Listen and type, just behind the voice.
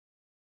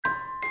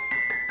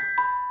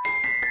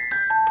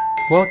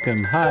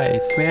Welcome, hi,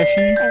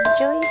 Smashy. And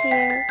Joey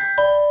here.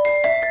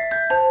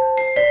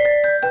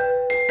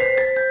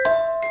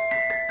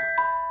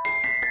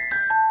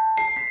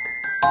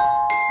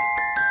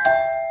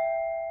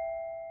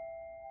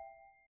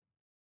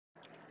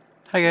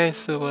 Hi guys,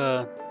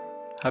 so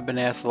I've been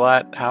asked a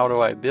lot, how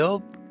do I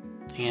build?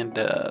 And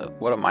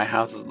what do my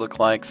houses look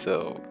like,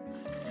 so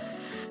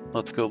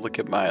let's go look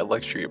at my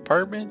luxury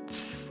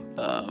apartments.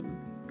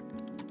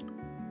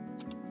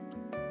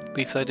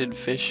 Basically I did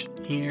fish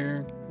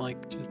here,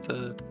 like just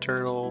a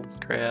turtle,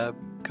 crab,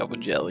 couple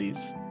jellies.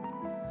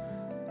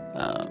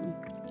 I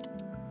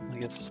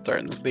guess we'll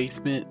start in the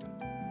basement.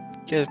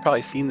 You guys have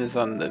probably seen this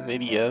on the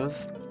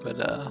videos, but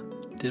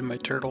did my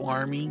turtle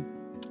army.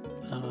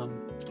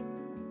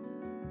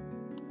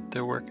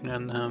 They're working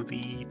on the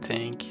Humvee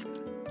tank.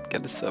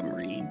 Got the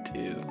submarine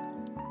too.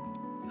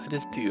 I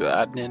just do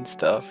admin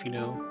stuff, you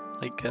know,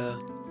 like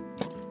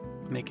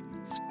making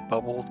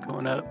bubbles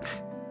going up.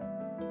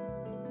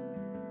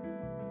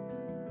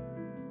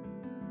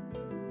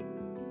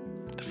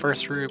 The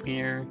first room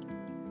here,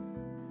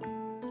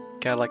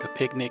 got like a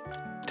picnic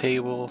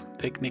table,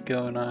 picnic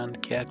going on. The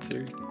cats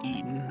are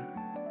eating.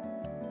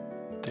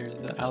 There's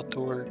the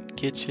outdoor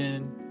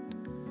kitchen.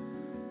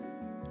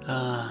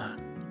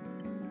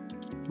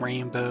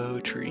 Rainbow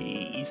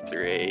tree,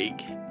 Easter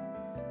egg.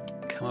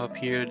 Come up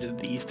here to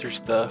the Easter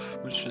stuff,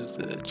 which is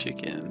the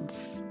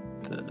chickens,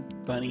 the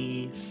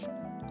bunnies.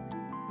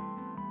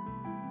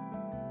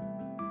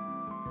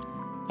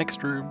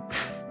 Next room.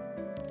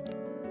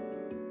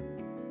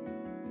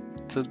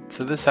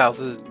 So this house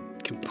is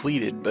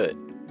completed, but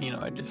you know,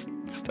 I just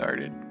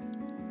started.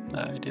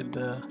 I did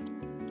the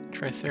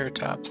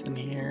Triceratops in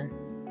here.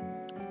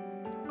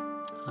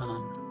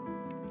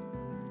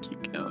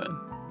 Keep going.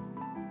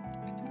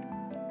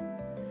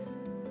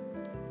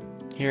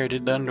 Here I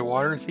did the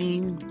underwater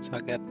theme, so I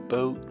got the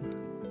boat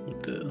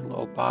with the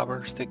little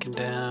bobber sticking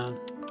down,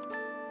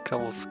 a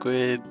couple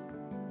squid,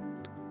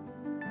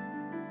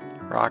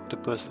 or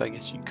octopus, I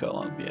guess you'd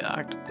call them. Yeah,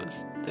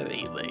 octopus. They have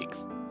 8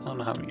 legs. I don't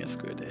know how many a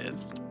squid is.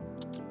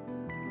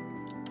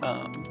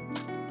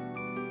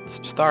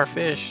 Some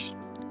starfish,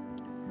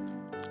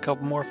 a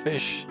couple more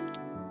fish.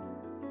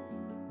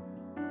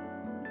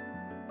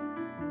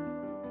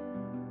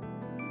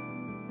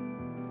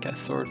 Got a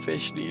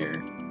swordfish in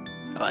here.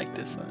 I like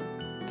this one.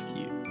 It's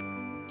cute.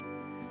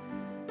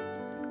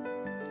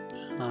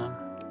 I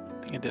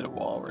think I did a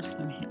walrus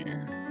in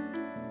here.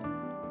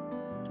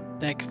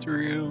 Next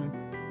room.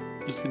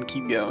 Just gonna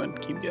keep going,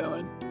 keep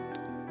going.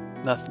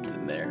 Nothing's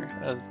in there.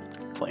 I was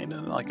playing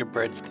on like a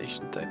bread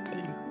station type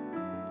thing.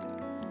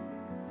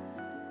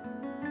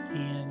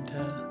 And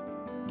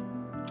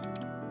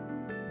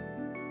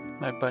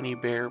my bunny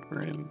bear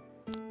room.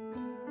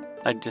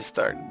 I just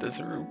started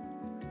this room.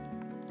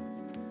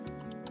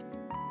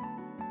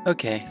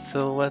 Okay,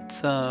 so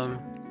let's,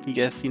 you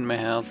guys seen my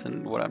house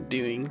and what I'm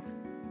doing.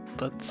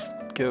 Let's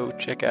go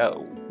check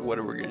out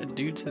what we're gonna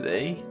do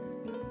today.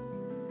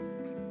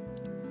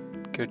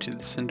 Go to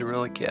the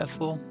Cinderella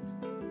Castle.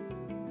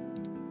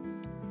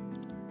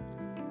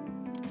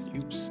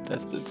 Oops,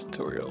 that's the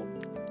tutorial.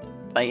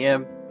 I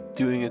am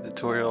doing a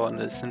tutorial on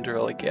the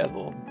Cinderella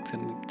Castle. It's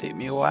gonna take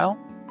me a while.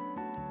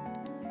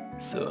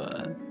 So,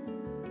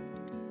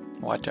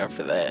 watch out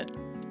for that.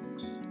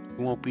 It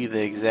won't be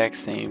the exact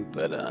same,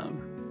 but,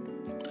 I'm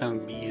gonna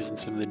be using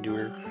some of the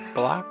newer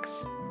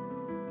blocks.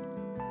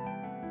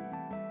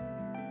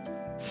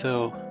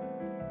 So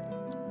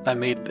I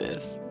made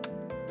this.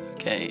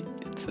 Okay,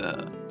 it's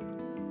a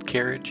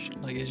carriage,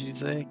 I guess you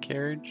say,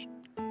 carriage.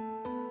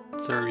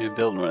 So we're gonna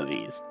build one of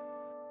these.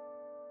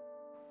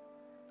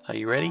 Are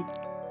you ready?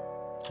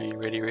 Are you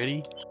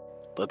ready?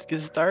 Let's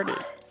get started.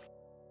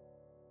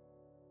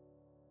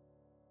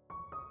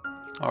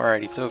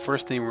 Alrighty, so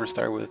first thing we're gonna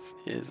start with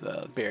is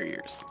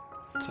barriers.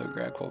 So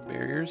grab 12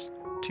 barriers.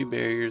 2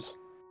 barriers,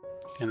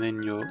 and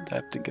then you'll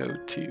have to go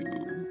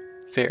to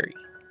ferry.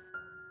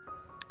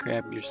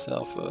 Grab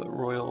yourself a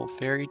royal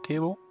ferry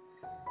table.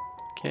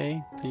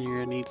 Okay, then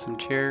you're gonna need some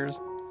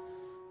chairs.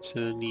 So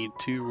you need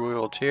 2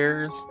 royal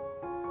chairs.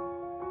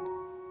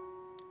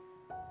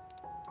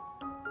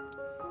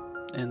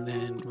 And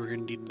then we're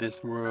gonna need this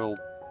royal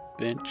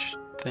bench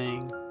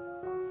thing.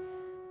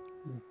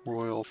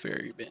 Royal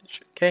ferry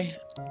bench, okay?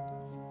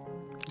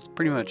 That's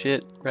pretty much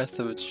it. Rest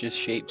of it's just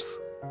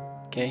shapes,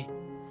 okay?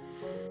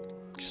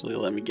 Actually,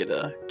 let me get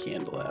a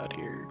candle out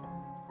here.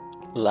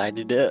 Light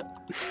it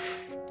up.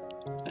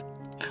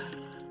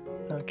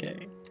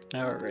 Okay,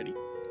 now we're ready.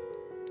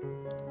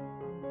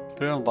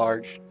 Put it on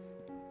large.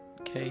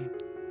 Okay.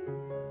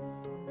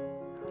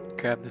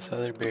 Grab this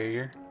other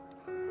barrier.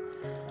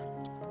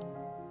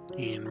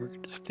 And we're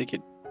gonna stick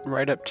it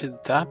right up to the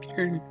top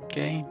here.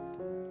 Okay.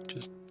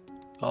 Just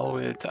all the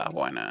way to the top.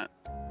 Why not?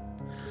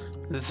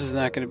 This is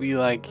not gonna be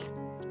like,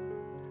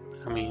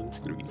 I mean, it's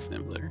gonna be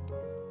simpler.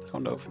 I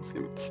don't know if it's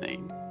gonna be the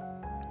same.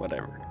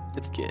 Whatever.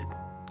 It's good.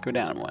 Go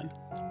down 1.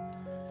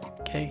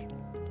 Okay.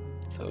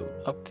 So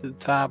up to the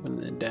top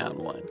and then down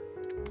 1.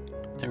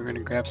 Then we're gonna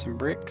grab some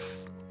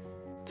bricks.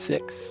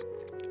 6.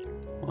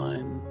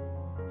 1,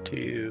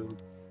 2,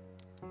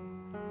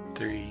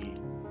 3,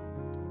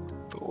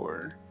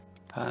 4,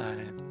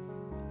 5,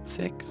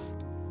 6.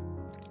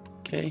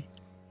 Okay.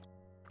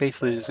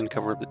 Basically just gonna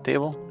cover up the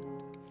table.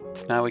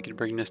 So now we can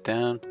bring this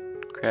down,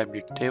 grab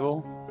your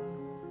table,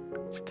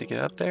 stick it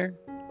up there.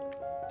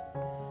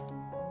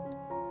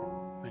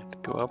 We have to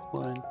go up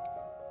one.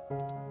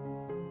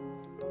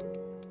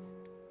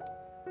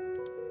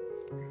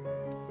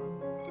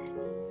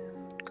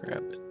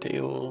 Grab the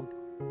table.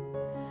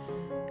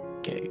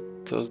 Okay,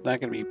 so it's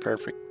not gonna be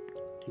perfect.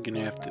 You're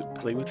gonna have to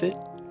play with it.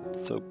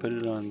 So put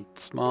it on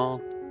small,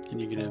 and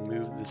you're gonna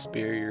move this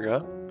barrier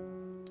up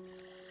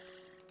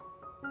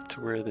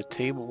to where the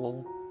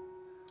table,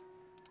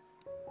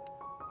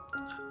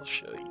 I'll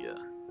show you,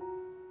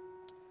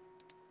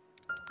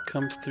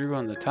 comes through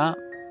on the top.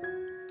 A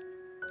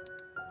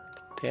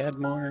tad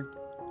more.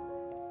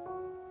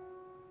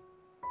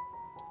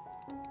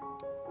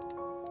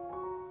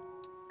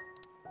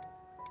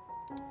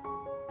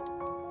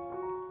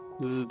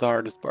 This is the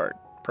hardest part,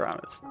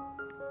 promise.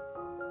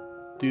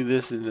 Do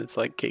this and it's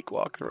like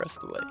cakewalk the rest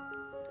of the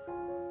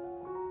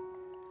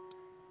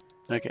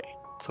way. Okay,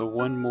 so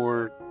one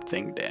more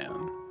thing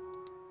down.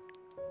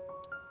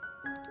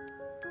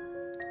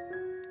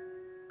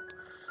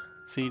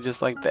 See,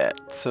 just like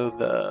that. So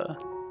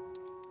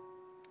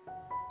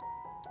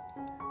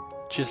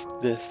just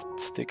this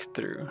sticks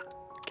through,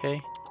 okay?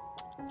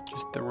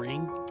 Just the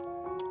ring.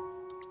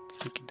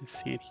 So you can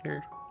just see it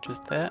here,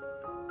 just that.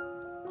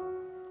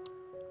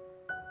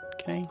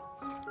 Okay.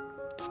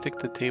 Stick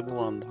the table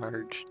on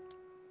large.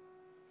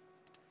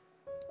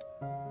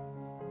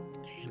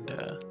 And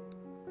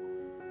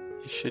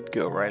it should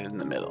go right in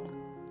the middle.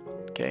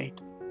 Okay.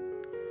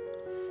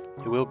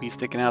 It will be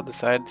sticking out the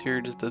sides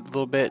here just a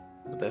little bit,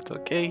 but that's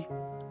okay.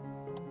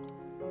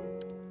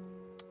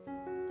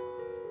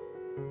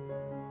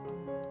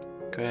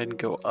 Go ahead and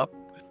go up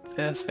with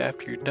this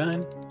after you're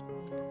done.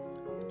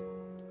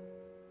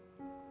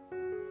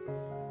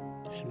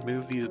 And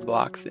move these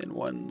blocks in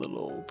one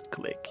little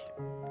click.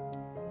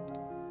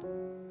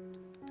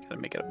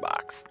 Gotta make it a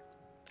box.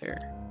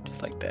 There,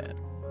 just like that.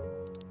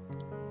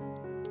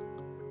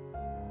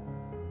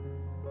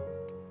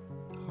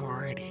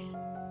 Alrighty.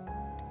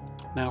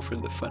 Now for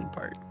the fun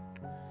part.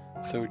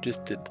 So we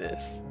just did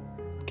this.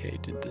 Okay,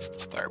 did this to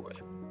start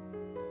with.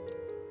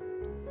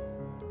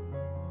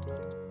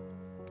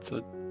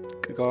 So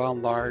go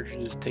on large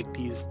and just take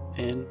these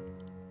in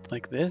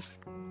like this.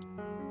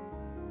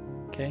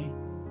 Okay.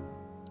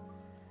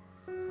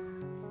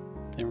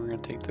 Then we're gonna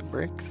take the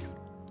bricks.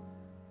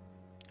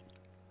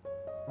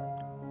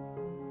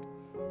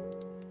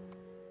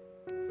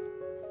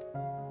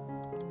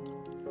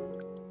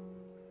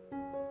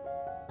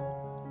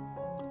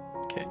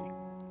 Okay.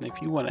 And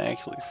if you want to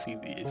actually see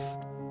these,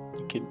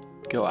 you can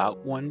go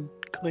out one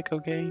click,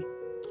 okay?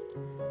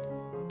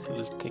 So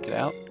just take it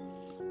out.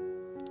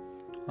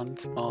 One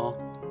small.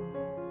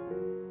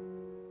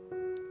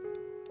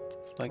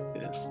 Just like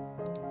this.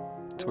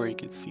 To where you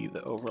can see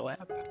the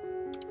overlap.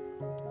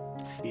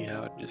 See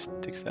how it just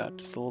sticks out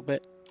just a little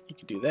bit? You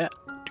can do that.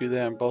 Do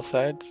that on both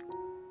sides.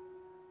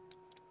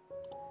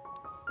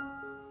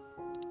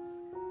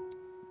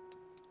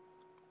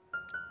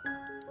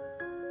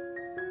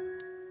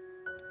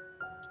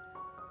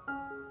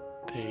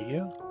 There you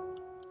go.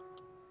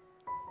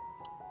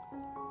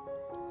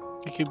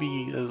 It could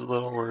be as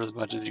little or as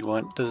much as you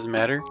want. Doesn't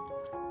matter.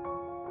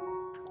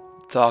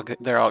 It's all good.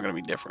 They're all gonna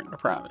be different, I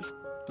promise.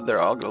 But they're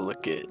all gonna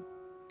look good.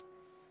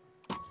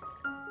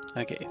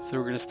 Okay, so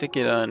we're gonna stick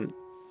it on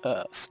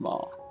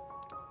small,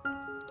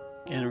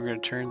 and we're gonna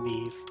turn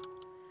these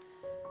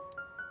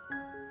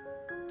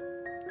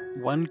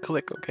one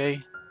click.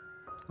 Okay,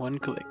 one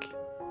click,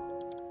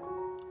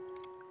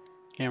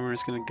 and we're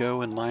just gonna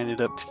go and line it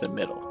up to the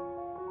middle,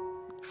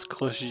 as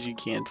close as you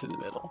can to the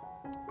middle.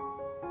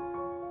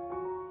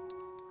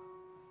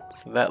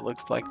 So that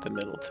looks like the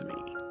middle to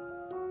me.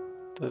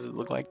 Does it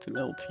look like the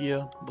middle to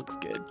you? Looks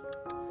good.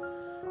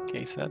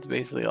 Okay, so that's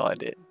basically all I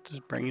did.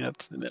 Just bring it up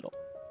to the middle.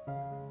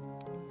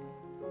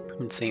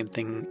 And same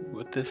thing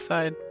with this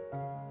side.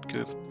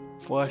 Go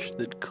flush,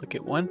 then click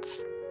it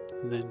once,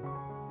 and then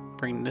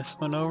bring this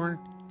one over.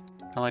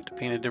 I like to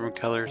paint a different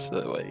color so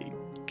that way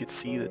you can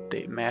see that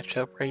they match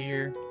up right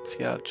here.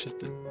 See how it's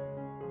just a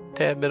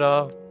tad bit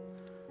off?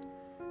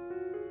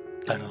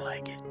 I don't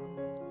like it.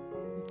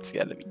 It's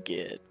gotta be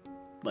good.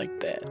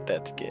 Like that.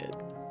 That's good.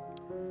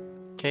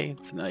 Okay,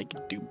 so now you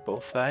can do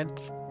both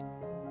sides.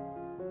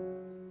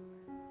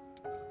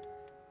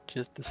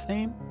 Just the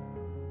same.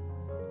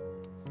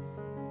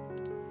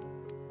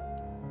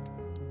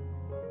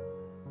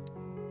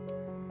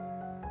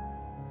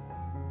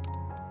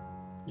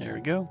 There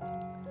we go.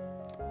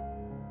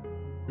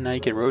 Now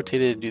you can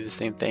rotate it and do the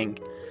same thing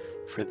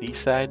for these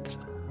sides,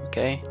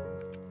 okay?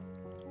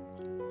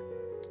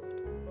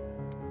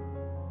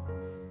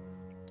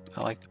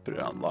 I like to put it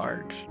on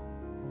large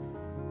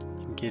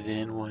and get it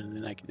in one, and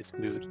then I can just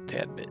move it a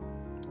tad bit.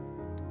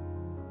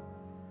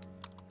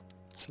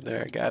 So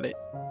there, I got it.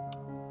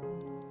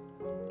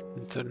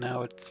 And so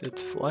now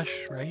it's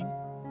flush, right?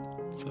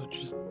 So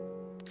just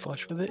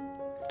flush with it.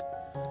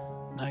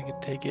 Now I can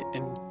take it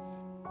and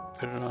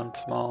put it on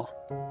small,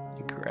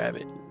 and grab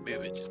it and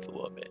move it just a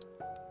little bit.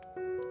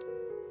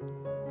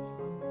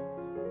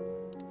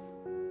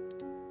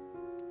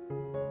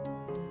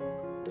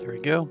 There we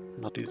go.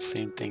 I'll do the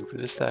same thing for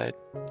this side.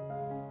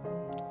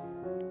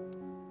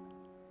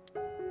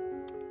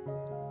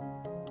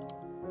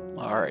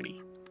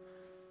 Alrighty.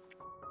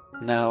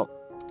 Now,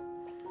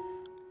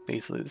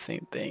 basically the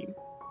same thing.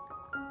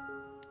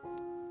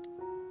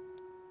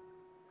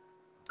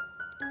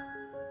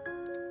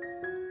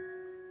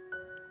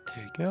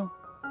 There you go.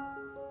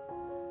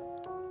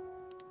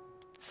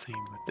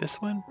 Same with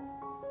this one.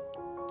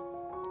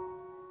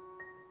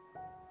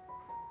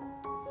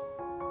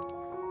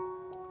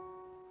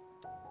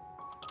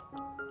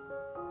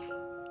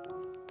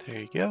 There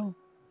you go.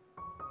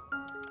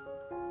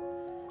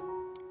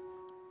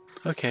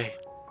 Okay,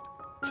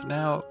 so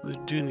now we're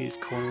doing these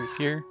corners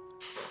here.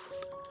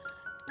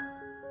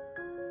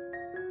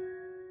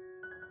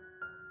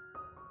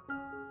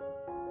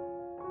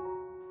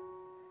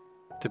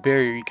 The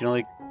barrier, you can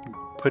only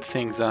put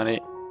things on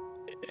it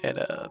at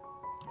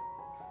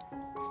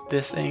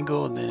this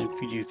angle, and then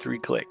if you do 3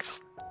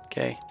 clicks,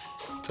 okay?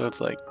 So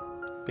it's like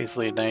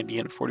basically a 90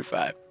 and a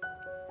 45.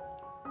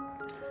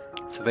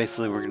 So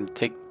basically we're going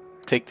to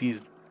take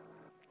these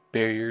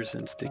barriers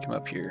and stick them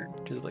up here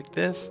just like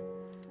this.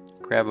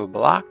 Grab a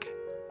block,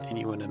 and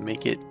you want to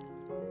make it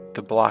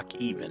the block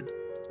even.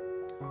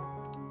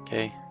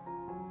 Okay?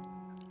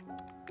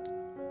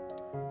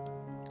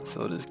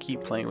 So just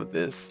keep playing with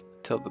this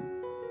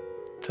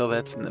till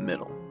that's in the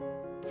middle.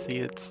 See,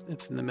 it's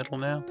in the middle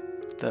now.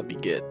 That'd be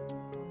good.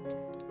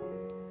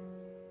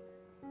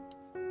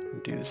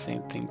 Do the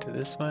same thing to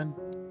this one.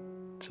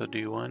 So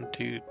do 1,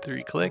 2,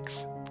 3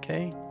 clicks.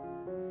 Okay?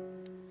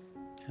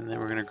 And then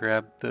we're going to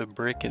grab the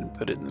brick and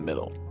put it in the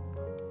middle.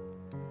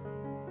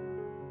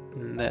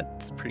 And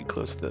that's pretty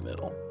close to the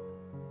middle.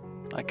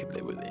 I could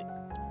live with it.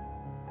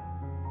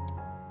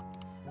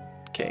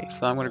 Okay,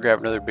 so I'm going to grab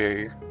another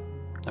barrier.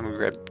 I'm going to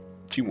grab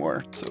 2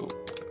 more, so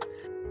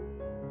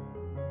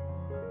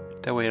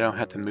that way I don't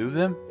have to move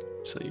them.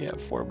 So you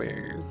have 4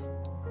 barriers.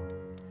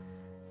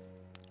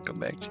 Go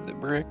back to the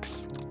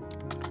bricks.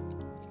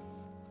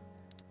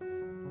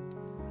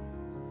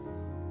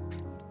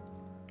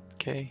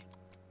 Okay,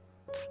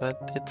 so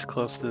that it's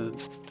close to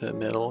the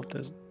middle.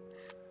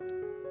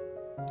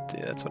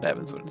 See, that's what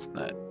happens when it's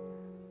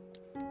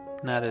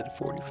not at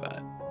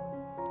 45.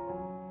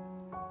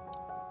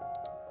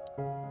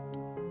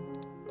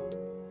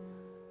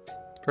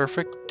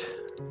 Perfect.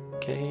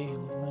 Okay,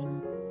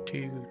 1,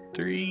 2,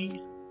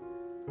 3.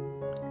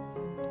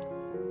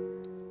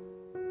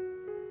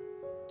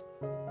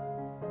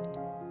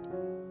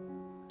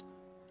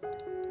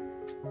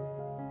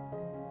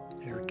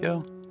 There we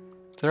go.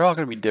 They're all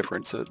going to be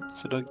different, so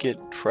don't get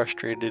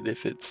frustrated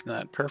if it's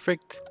not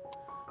perfect.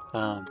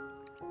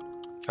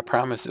 I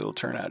promise it will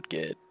turn out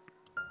good.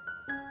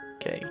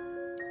 Okay.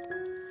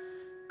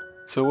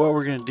 So what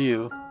we're going to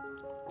do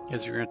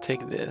is we're going to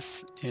take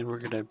this and we're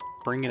going to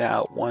bring it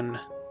out one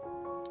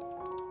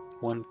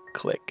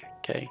click.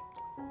 Okay.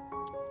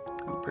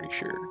 I'm pretty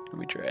sure. Let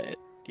me try it.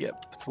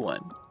 Yep, it's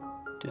 1.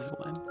 Just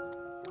 1.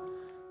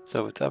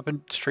 So it's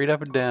straight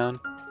up and down.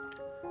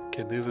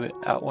 Can move it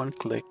out 1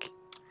 click.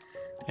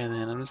 And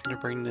then I'm just going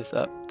to bring this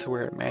up to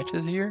where it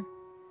matches here.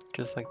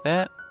 Just like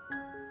that.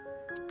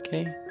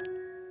 Okay.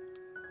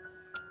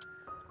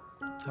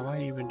 I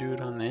might even do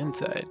it on the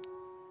inside.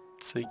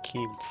 So you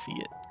can't even see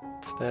it.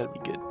 So that'd be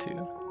good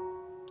too.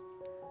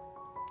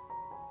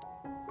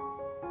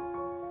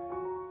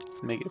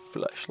 Just make it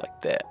flush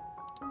like that.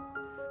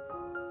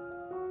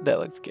 That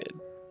looks good.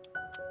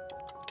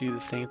 Do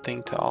the same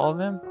thing to all of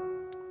them.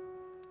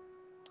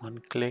 1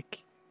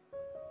 click.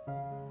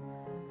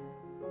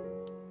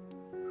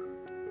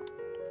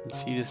 You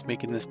see, just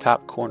making this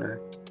top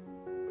corner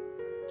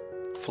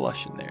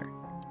flush in there.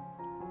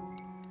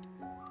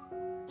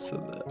 So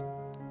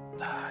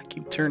I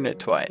keep turning it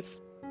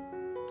twice.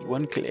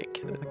 1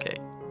 click. Okay.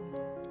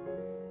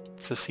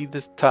 So see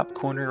this top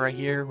corner right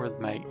here where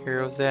my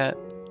arrow's at?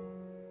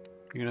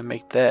 You're gonna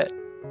make that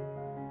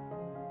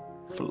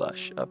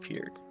flush up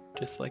here,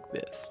 just like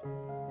this.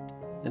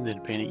 And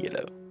then paint it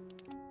yellow.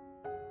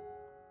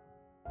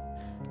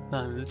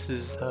 This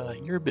is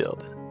your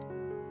build.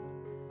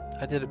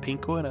 I did a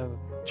pink one, I'm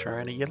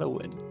trying a yellow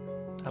one.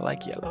 I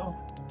like yellow.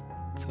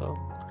 So,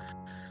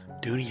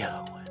 doing a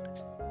yellow one.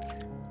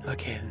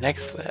 Okay,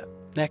 next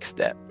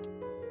step.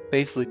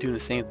 Basically doing the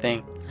same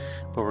thing,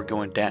 but we're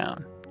going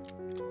down.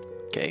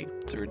 Okay,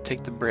 so we're gonna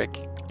take the brick,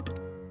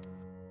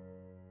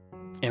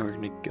 and we're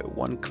gonna go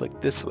 1 click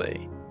this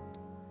way.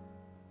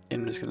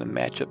 And I'm just gonna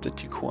match up the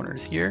 2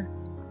 corners here.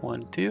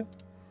 1, 2.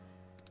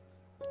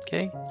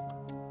 Okay,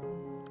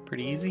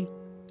 pretty easy.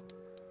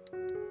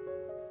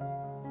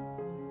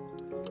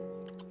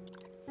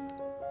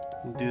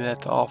 Do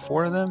that to all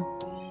 4 of them.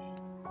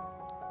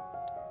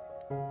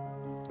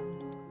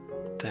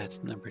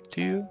 That's number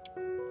 2.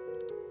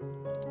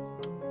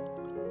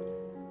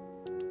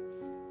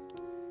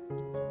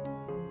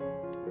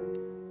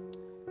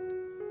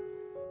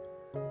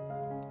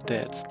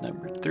 That's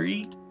number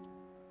 3.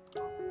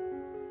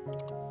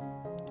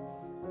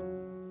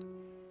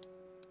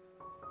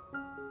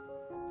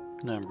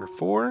 Number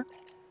 4.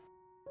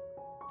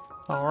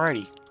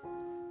 Alrighty.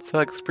 So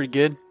that looks pretty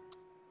good.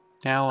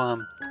 Now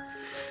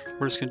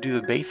we're just gonna do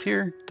the base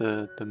here,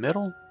 the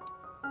middle.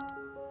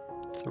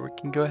 So we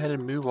can go ahead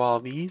and move all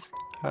these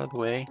out of the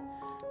way.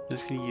 I'm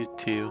just gonna use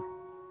 2.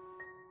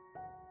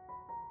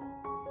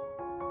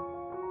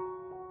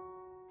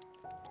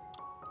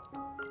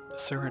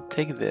 So we're gonna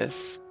take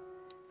this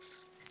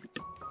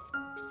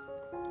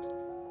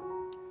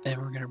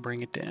and we're gonna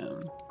bring it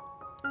down.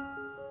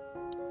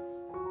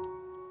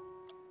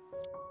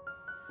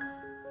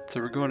 So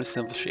we're going to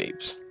simple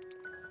shapes.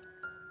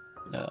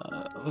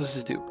 Let's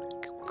just do a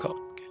brick. We'll call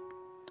it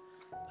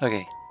good.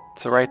 Okay,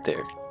 so right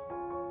there.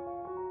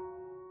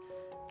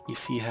 You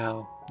see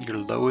how your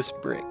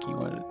lowest brick, you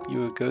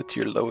would go to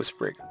your lowest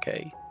brick,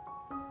 okay?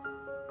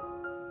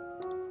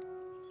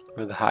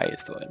 Or the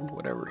highest one,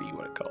 whatever you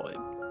want to call it.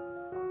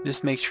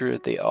 Just make sure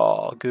that they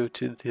all go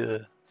to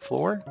the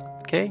floor,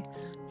 okay?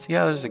 See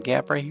how there's a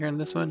gap right here in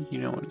this one?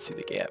 You don't want to see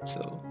the gap,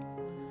 so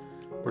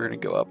we're going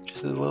to go up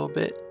just a little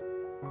bit.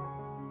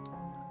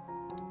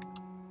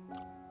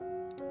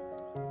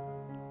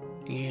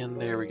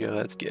 And there we go,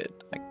 that's good.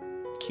 I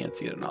can't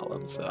see it on all of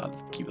them, so I'll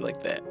just keep it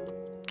like that,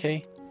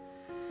 okay?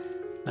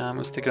 Now I'm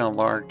going to stick it on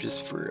large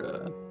just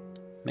for,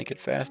 make it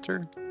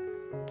faster.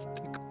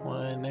 Stick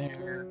one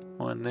there,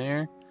 one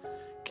there.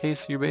 Okay,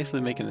 so you're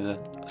basically making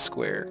a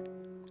square.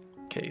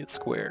 Okay, it's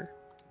square.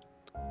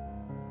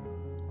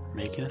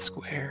 Making a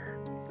square.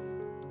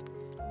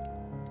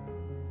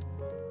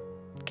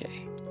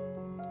 Okay.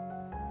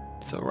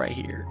 So right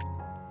here,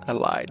 I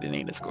lied, it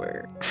ain't a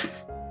square.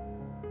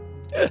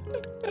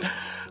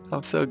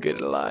 I'm so good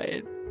at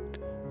lying.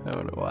 I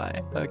don't know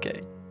why.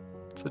 Okay.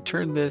 So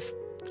turn this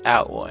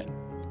out one.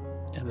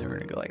 And then we're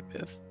gonna go like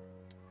this.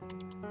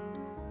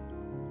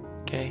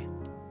 Okay.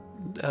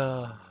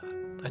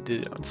 I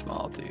did it on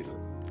small too.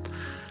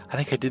 I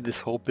think I did this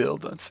whole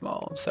build on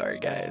small. I'm sorry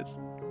guys.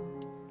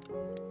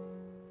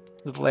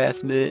 It was the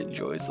last minute and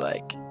Joy's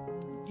like,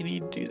 you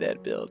need to do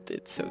that build.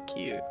 It's so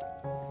cute.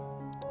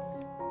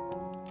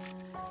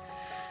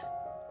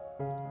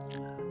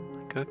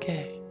 Like,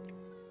 okay.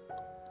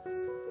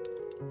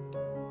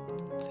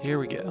 So here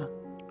we go.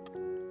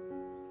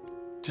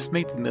 Just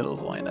make the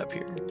middles line up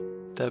here.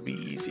 That'll be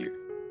easier.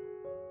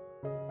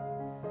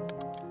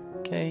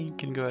 Okay, you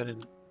can go ahead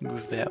and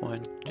move that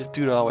one. Just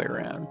do it all the way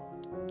around.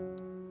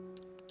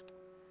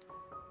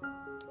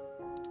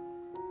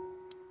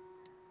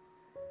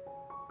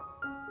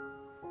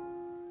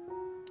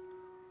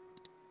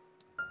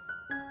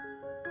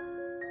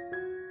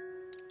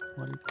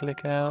 One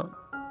click out.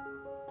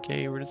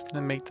 Okay, we're just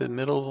gonna make the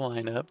middles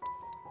line up.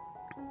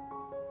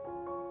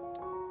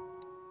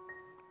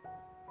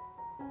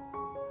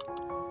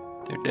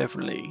 They're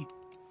definitely...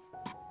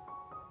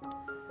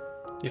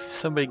 If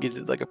somebody gets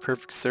it like a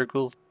perfect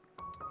circle,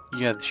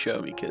 you have to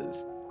show me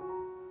because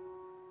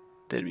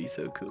that'd be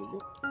so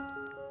cool.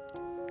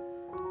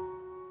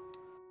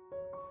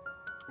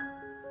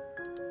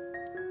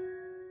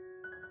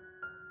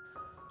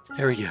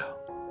 There we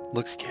go.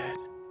 Looks good.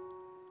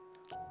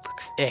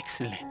 Looks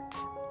excellent.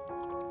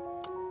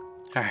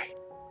 Alright,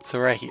 so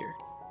right here.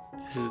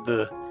 This is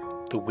the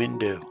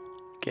window.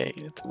 Okay,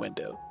 it's a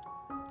window.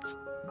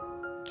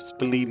 Just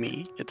believe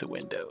me, it's a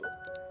window.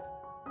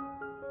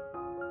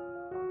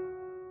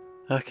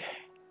 Okay,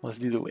 let's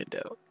do the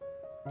window.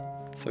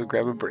 So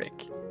grab a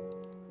brick.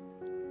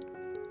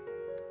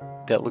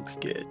 That looks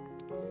good.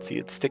 See,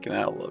 it's sticking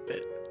out a little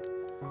bit.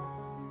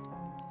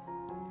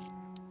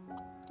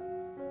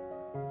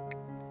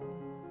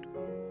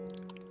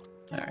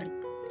 Alright.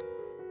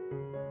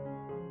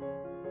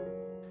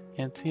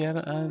 And see,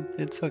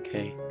 it's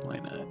okay. Why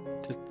not?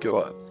 Just go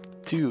up.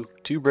 Two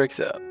bricks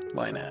up.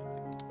 Why not?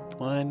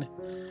 1,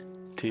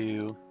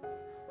 2,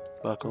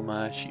 buckle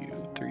my shoe.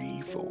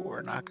 3,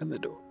 4, knock on the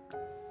door.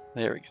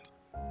 There we go.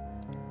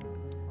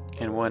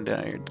 And 1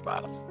 down here at the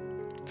bottom.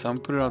 So I'm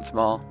putting it on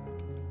small.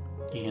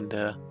 And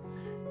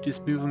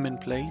just move them in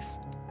place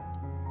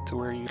to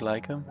where you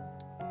like them.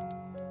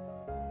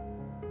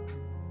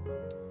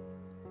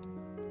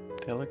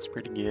 That looks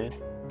pretty good.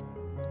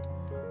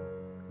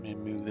 I'm gonna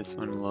move this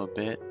one a little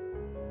bit.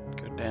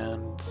 Go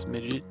down,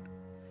 smidge it.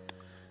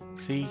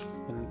 See,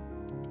 and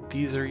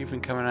these are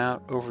even coming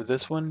out over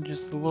this one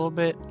just a little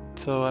bit.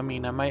 So I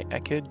mean, I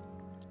could,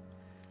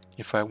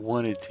 if I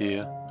wanted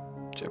to,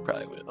 which I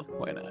probably will.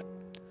 Why not?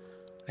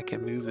 I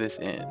can move this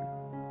in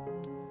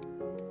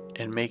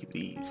and make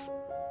these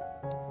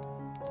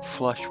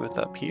flush with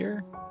up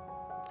here,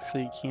 so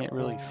you can't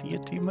really see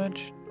it too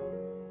much.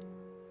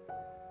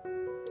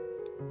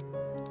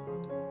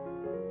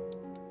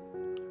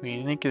 I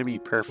mean, it ain't gonna be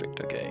perfect,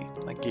 okay?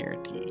 I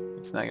guarantee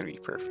it's not gonna be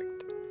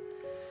perfect.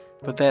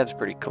 But that's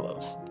pretty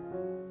close.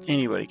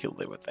 Anybody could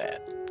live with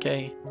that,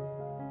 okay?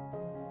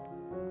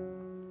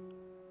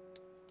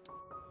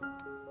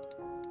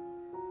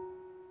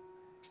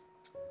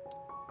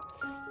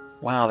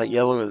 Wow, that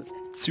yellow is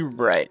super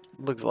bright.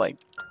 Looks like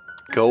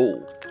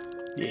gold.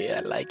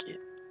 Yeah, I like it.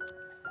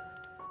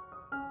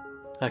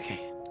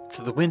 Okay,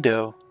 so the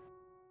window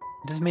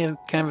just made a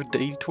kind of a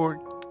detour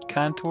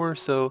contour,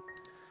 so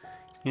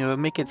You know,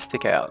 make it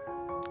stick out.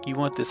 You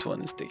want this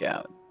one to stick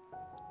out.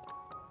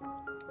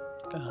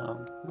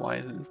 Why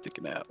isn't it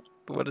sticking out?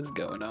 What is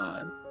going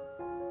on?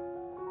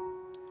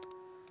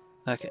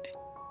 Okay.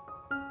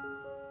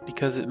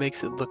 Because it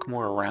makes it look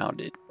more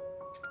rounded.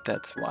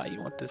 That's why you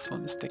want this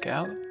one to stick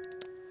out.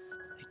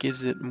 It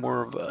gives it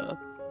more of a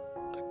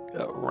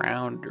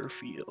rounder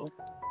feel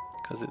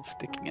because it's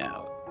sticking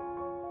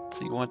out.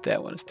 So you want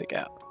that one to stick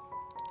out.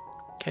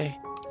 Okay.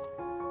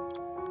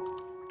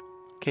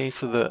 Okay,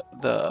 so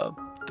the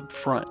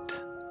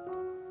front.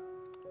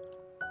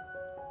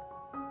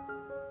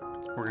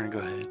 We're gonna go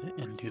ahead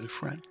and do the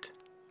front.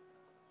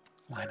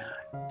 Why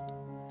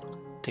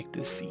not? Take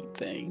this seat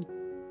thing.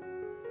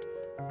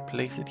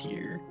 Place it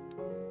here.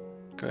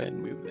 Go ahead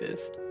and move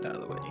this out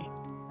of the way.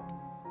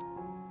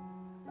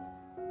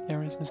 And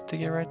we're just gonna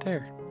stick it right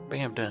there.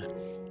 Bam, done.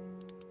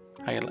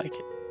 How you like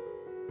it?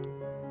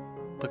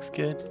 Looks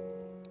good?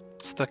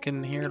 Stuck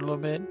in here a little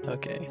bit?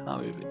 Okay, I'll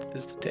move it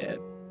just a tad.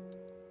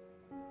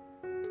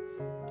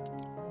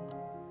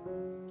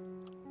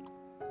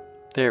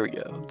 There we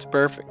go. It's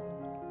perfect.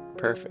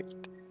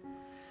 Perfect.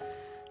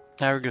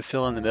 Now we're gonna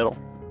fill in the middle.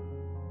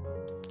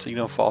 So you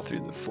don't fall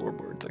through the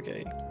floorboards,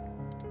 okay?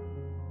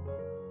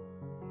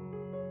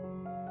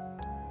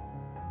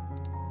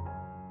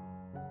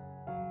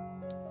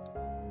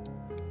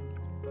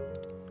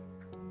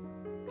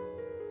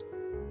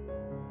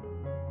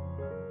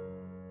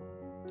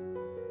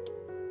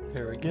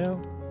 There we go.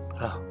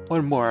 Oh,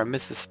 one more. I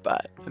missed a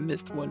spot. I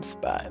missed one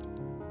spot.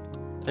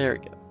 There we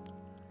go.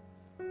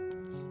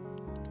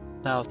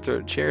 Now I'll throw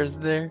the chairs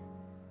there.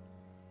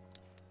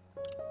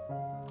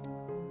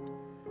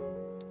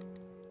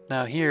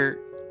 Now here,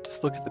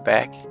 just look at the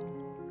back.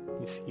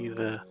 You see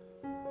the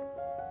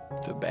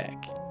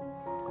back.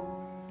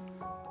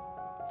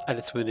 I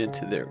just went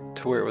into there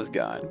to where it was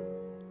gone.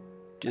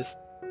 Just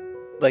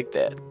like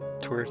that,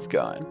 to where it's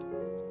gone.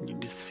 You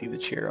just see the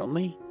chair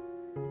only.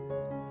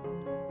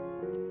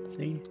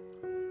 See?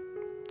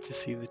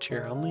 Just see the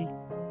chair only.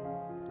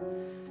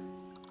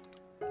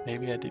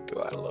 Maybe I did go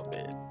out a little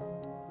bit.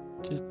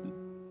 Just,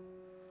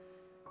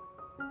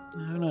 I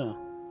don't know.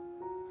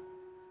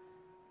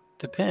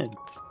 Depends.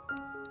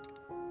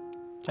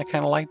 I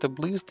kind of like the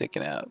blue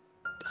sticking out.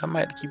 I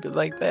might keep it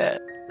like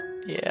that.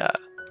 Yeah.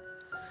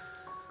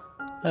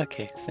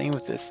 Okay, same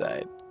with this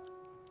side.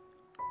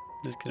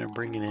 Just gonna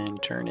bring it in,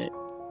 turn it.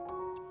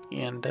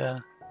 And,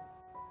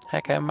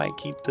 heck, I might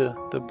keep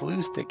the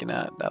blue sticking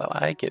out.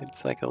 I like it.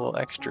 It's like a little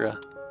extra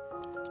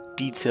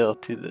detail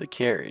to the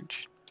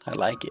carriage. I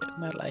like it.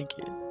 I like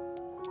it.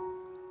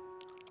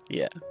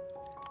 Yeah.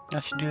 I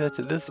should do that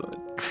to this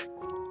one.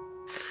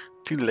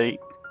 Too late.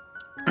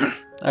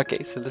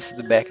 Okay, so this is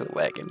the back of the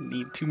wagon.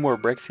 Need 2 more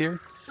bricks here.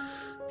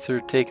 So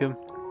take them,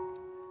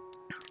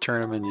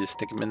 turn them, and just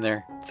stick them in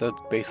there. So it's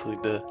basically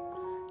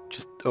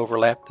just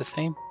overlap the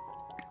same.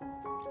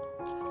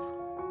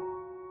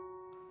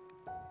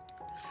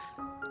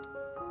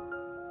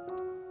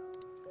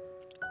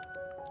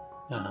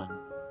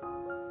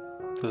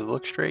 Does it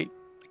look straight?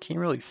 I can't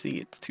really see.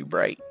 It's too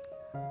bright.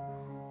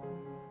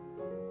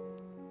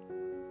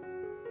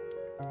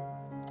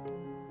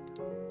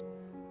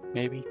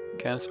 Maybe.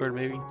 Kind of, sort of,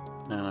 maybe.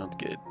 No, it's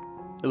good.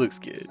 It looks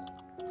good.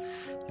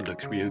 It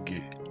looks real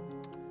good.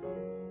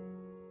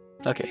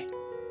 Okay.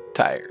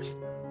 Tires.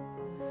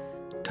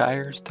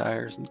 Tires,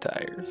 tires, and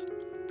tires.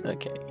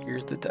 Okay,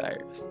 here's the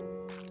tires.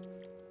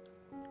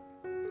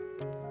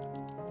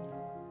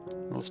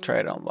 Let's try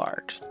it on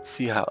large.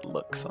 See how it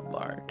looks on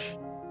large.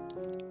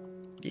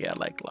 Yeah, I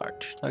like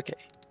large. Okay.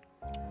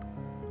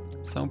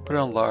 So I'm gonna put it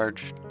on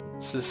large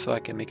just so I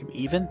can make them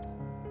even.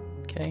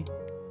 Okay.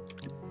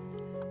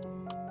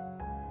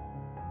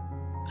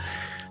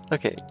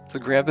 Okay, so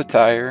grab the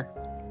tire.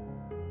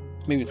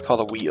 Maybe it's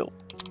called a wheel.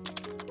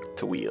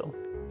 It's a wheel.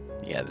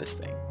 Yeah, this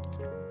thing.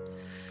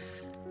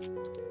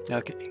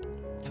 Okay,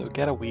 so we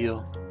got a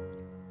wheel.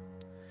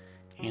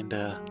 And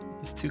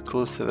it's too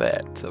close to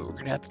that, so we're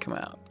gonna have to come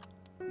out.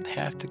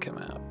 Have to come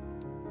out.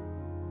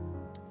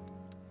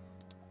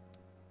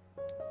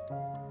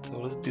 So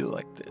let's do it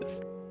like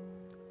this.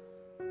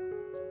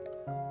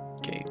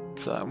 Okay,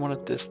 so I want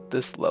it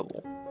this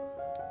level.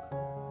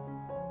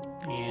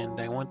 And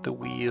I want the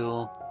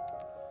wheel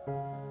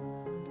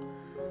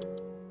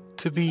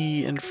to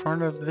be in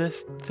front of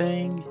this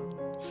thing.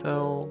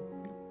 So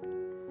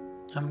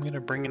I'm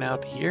gonna bring it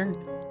out here.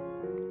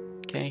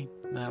 Okay,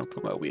 now I'll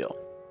put my wheel.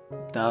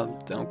 Now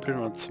don't put it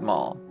on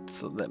small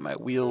so that my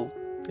wheel,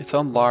 it's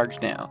on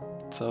large now.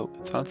 So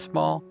it's on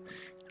small.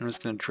 I'm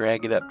just gonna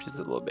drag it up just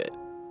a little bit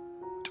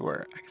to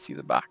where I can see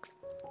the box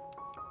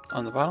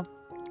on the bottom.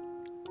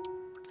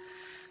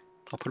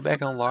 I'll put it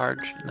back on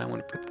large, and I'm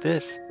gonna put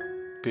this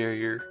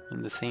barrier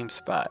in the same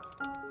spot,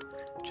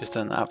 just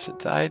on the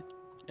opposite side,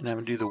 and I'm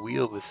gonna do the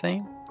wheel the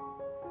same.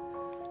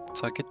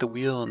 So I get the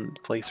wheel in the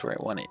place where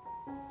I want it,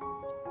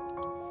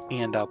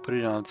 and I'll put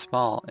it on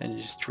small and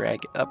just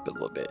drag it up a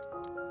little bit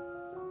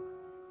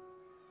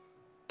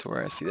to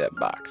where I see that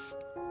box.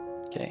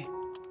 Okay.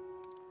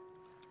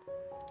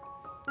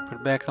 Put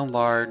it back on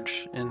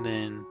large, and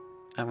then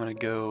I'm gonna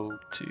go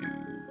to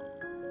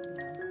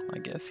I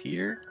guess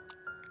here.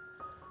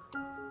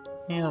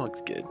 Yeah,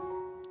 looks good.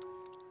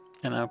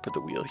 And I'll put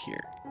the wheel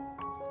here.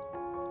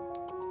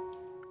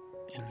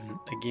 And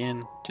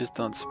again, just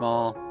on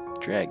small,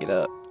 drag it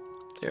up.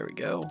 There we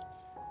go.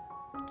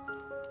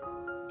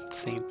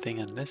 Same thing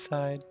on this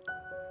side.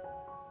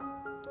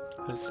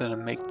 I'm just gonna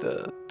make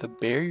the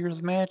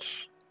barriers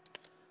match.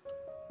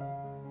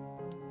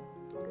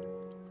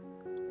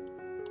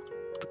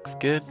 Looks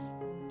good.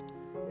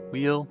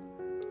 Wheel.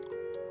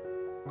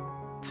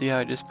 See how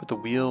I just put the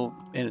wheel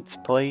in its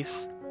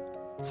place?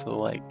 So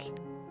like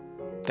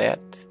that,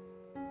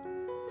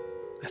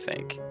 I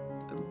think.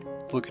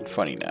 Looking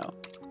funny now.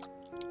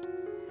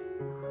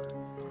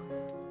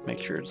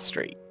 Make sure it's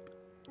straight.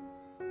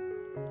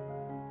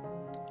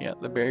 Yeah,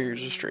 the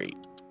barriers are straight.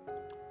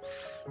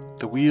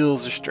 The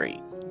wheels are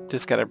straight.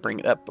 Just gotta bring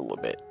it up a little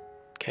bit.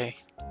 Okay,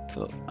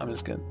 so I'm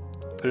just gonna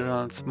put it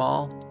on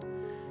small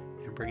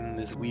and bring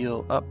this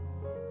wheel up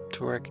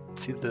to where I can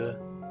see the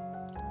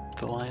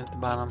line at the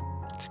bottom.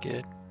 It's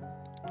good.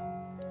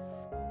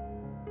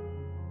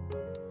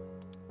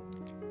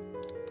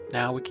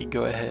 Now we can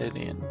go ahead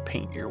and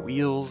paint your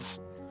wheels.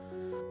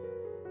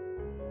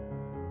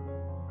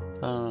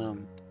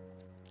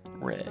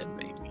 Red,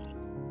 baby.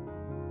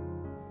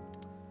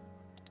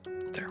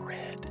 They're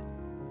red.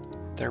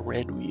 They're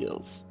red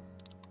wheels.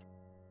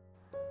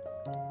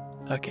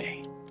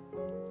 Okay.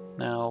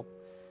 Now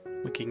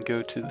we can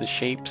go to the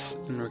shapes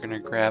and we're gonna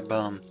grab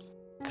the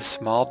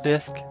small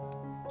disc.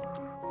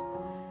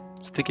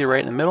 Stick it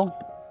right in the middle.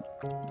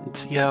 And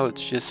see how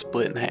it's just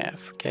split in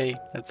half. Okay,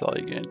 that's all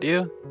you're gonna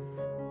do.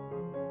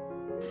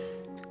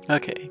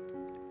 Okay.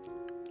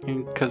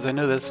 Because I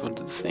know this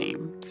one's the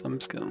same, so I'm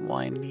just gonna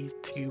line these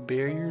two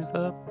barriers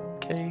up,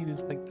 okay,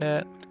 just like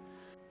that.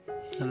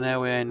 And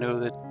that way I know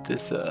that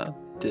this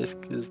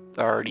disc is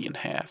already in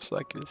half, so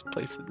I can just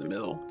place it in the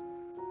middle.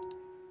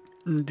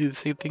 And do the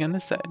same thing on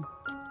this side.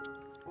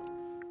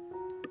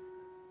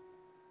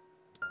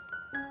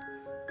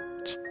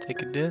 Just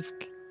take a disc,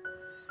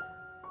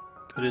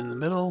 put it in the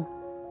middle.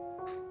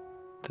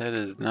 That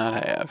is not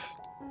half.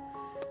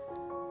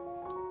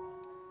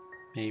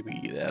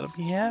 Maybe that'll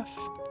be half.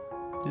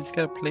 Just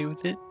gotta play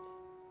with it.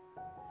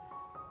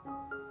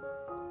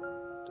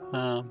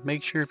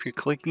 Make sure if you're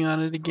clicking on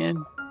it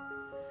again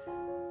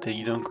that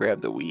you don't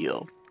grab the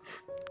wheel.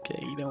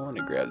 Okay, you don't want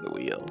to grab the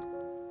wheel.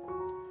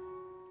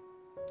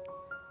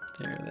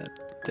 There,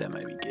 that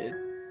might be good.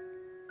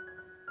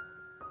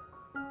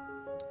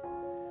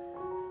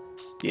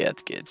 Yeah,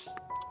 it's good.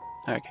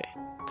 Okay,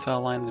 so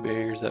I'll line the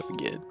barriers up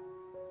again.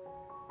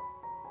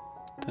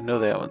 I know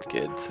that one's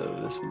good, so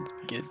this one's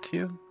good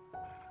too.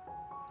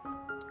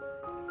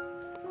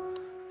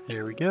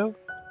 There we go.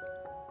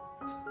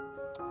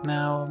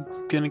 Now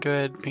I'm gonna go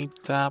ahead and paint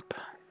the top.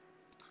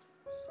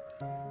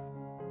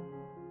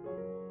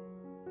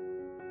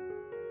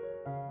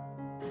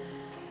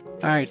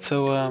 Alright,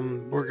 so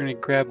we're gonna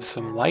grab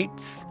some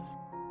lights.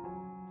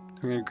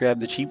 We're gonna grab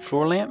the cheap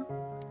floor lamp.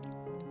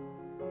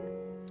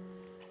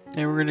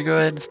 And we're gonna go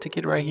ahead and stick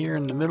it right here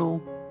in the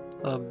middle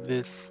of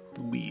this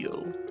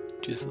wheel.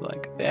 Just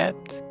like that.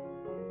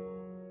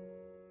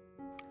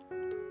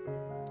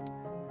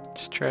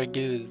 Just try to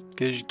get it as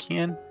good as you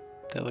can.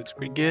 That looks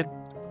pretty good.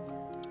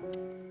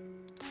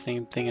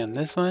 Same thing on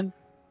this one.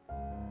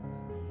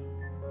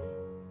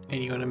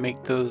 And you want to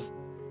make those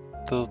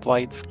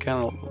lights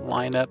kind of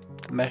line up,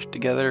 mesh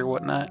together or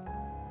whatnot.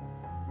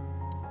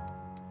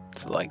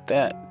 So like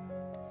that.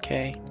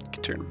 Okay, you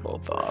can turn them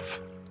both off.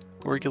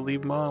 Or you can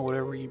leave them on,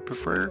 whatever you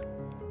prefer.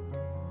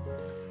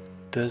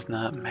 Does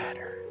not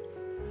matter.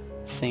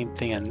 Same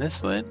thing on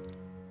this one.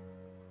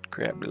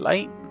 Grab the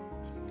light.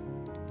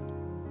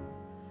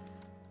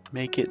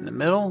 Make it in the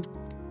middle.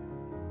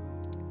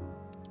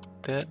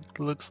 That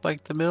looks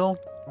like the middle.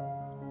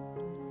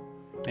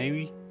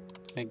 Maybe.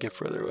 I get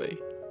further away.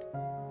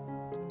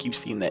 Keep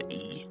seeing that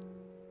E.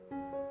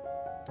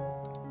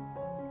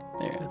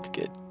 There, that's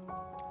good.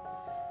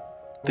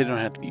 They don't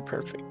have to be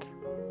perfect.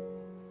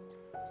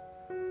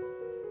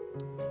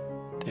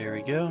 There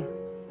we go.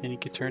 And you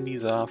can turn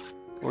these off.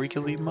 Or you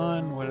can leave them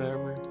on,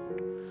 whatever.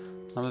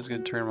 I'm just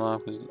going to turn them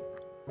off because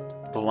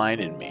the line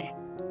in me.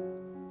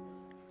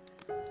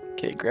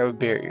 Okay, grab a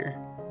barrier.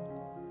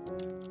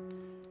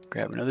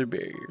 Grab another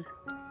barrier.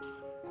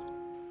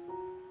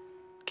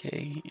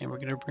 Okay, and we're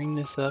going to bring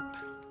this up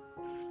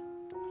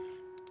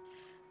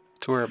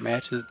to where it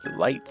matches the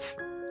lights.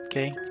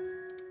 Okay?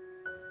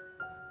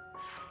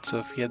 So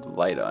if you have the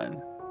light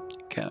on,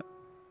 you can't.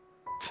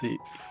 So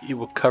it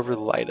will cover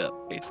the light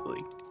up, basically.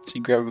 So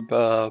you grab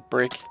a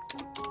brick.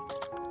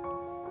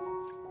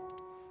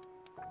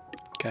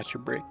 Got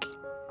your brick.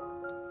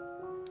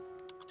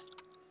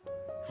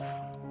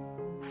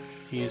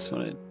 You just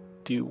want to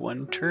do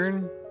one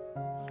turn.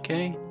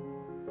 Okay?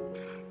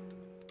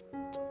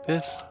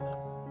 This.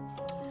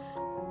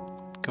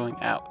 Going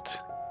out.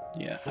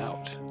 Yeah,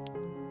 out.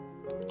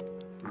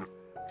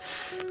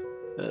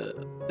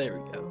 There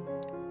we go.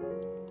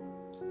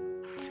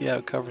 See how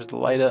it covers the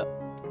light up?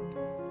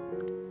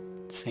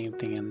 Same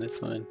thing in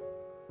this one.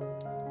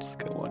 Just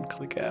go one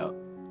click out.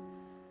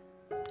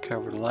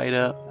 cover the light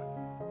up.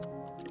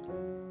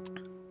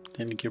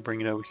 Then you can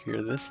bring it over here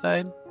to this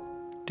side.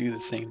 Do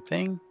the same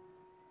thing.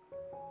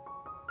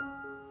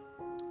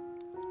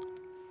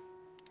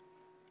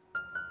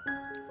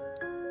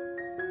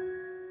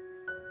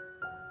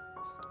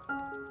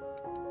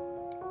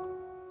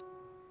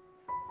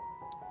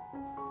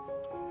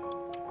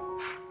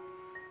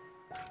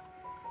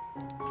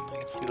 I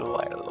can see the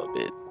light a little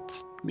bit.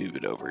 Just move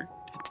it over.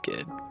 It's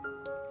good.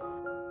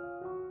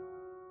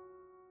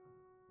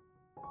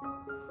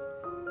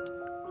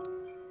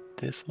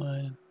 This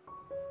one.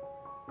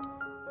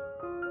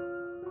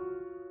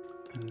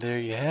 And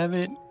there you have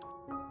it.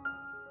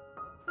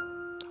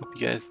 Hope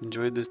you guys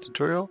enjoyed this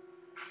tutorial.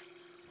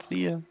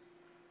 See ya.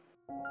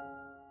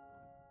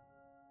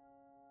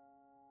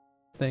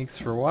 Thanks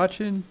for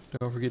watching.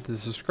 Don't forget to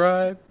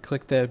subscribe.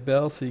 Click that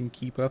bell so you can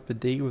keep up to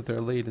date with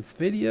our latest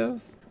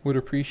videos. Would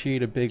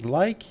appreciate a big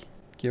like.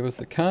 Give us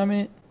a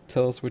comment.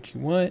 Tell us what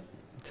you want.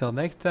 Until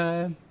next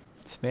time,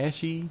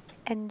 Smashy.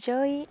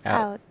 Enjoy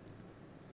out.